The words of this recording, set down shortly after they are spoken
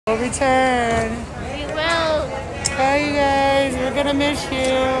We'll return. We will. Bye, you guys. We're gonna miss you.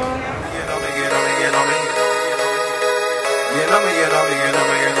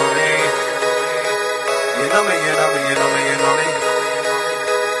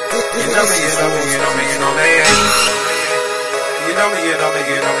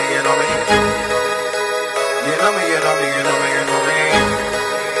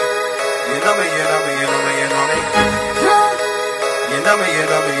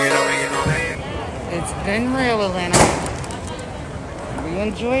 It's been real, Atlanta. We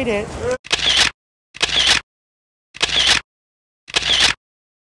enjoyed it.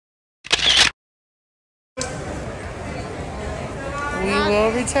 We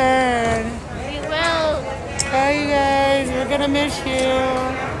will return. We will. Bye, you guys. We're gonna miss you.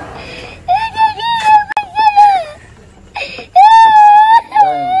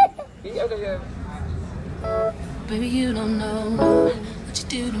 Baby, you don't know what you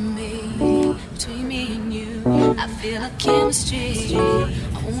do to me. Between me and you, I feel a chemistry.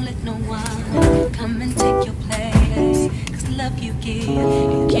 I won't let no one come and take your place. Cause the love you give,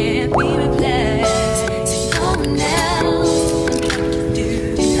 you can't be replaced. See, no one else like you do.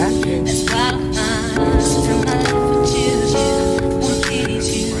 That's why I spend my life with you. Wanna please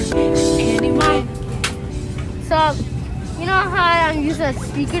you anyway. So, you know how I use a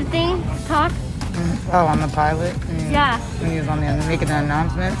speaker thing to talk? Oh, on the pilot? Yeah. When he was on the making an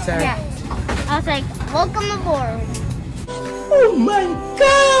announcement? So. Yeah. I was like, welcome aboard. Oh my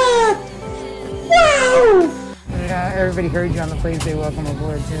God! Wow! Yeah, everybody heard you on the plane say welcome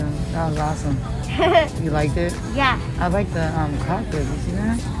aboard too. That was awesome. You liked it? Yeah. I like the cockpit. You see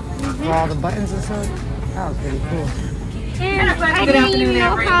that? With all the buttons and stuff. That was pretty cool. And good afternoon,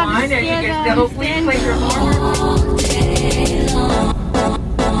 everyone. As you get settled, please place your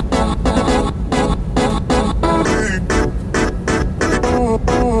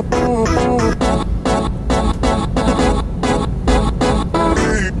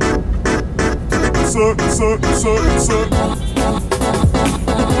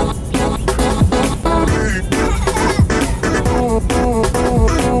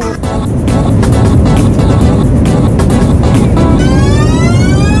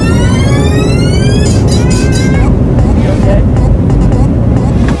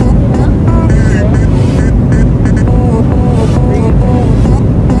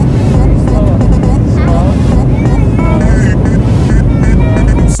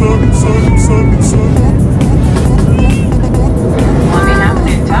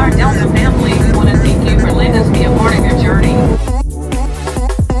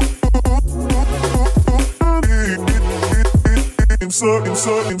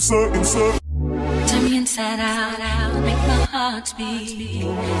Turn me inside out, make my heart beat.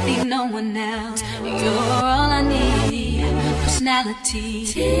 Leave no one else, you're all I need. Personality,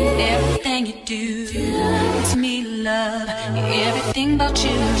 everything you do. It's me, love, everything about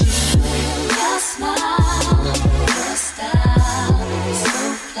you. Your smile, your style, so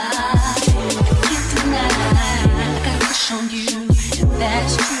fly. I can't deny, I got a crush on you.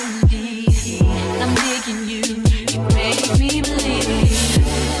 That's true indeed. I'm digging you, you make me believe.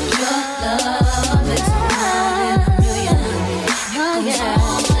 Love is one in a million. It goes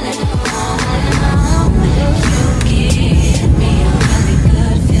on and on. You give me a really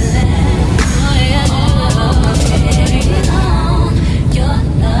good feeling. Oh yeah, your love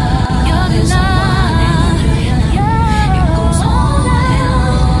is one in a million. It goes on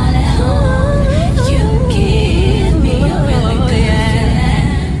and on. You give me a really good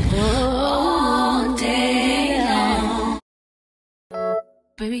feeling all day long.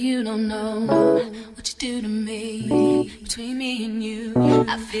 Baby, you don't know what you do to me. Between me and you,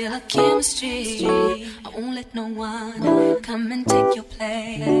 I feel a chemistry. I won't let no one come and take your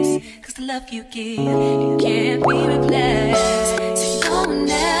place. Cause the love you give, you can't be replaced. See, no one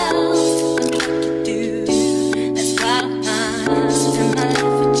else like you do. That's why I spend my life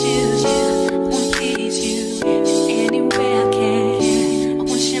with you. I wanna please you any way I can. I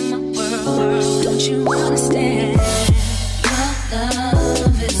wanna share my world, don't you understand? Your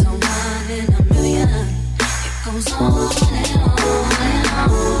love is a one in a million. It goes on and on and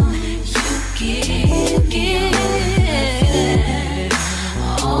on. You give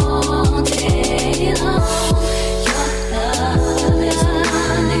all day long. Your love is a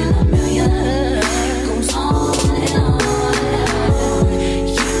one in a million. It goes on and on and on.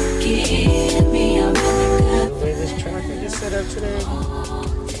 You give me a really good. The way this traffic is set up today,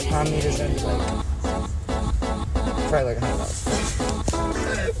 my meter's in like probably like $100.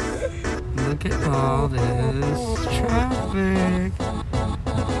 Look at all this traffic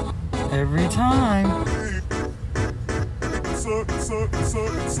every time. What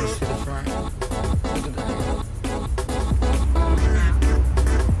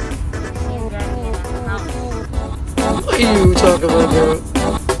are you talking about, girl?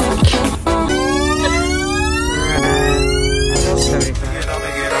 75.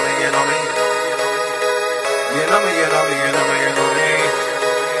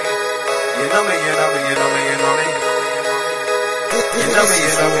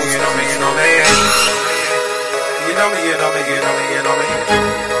 You know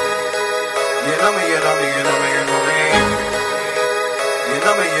me.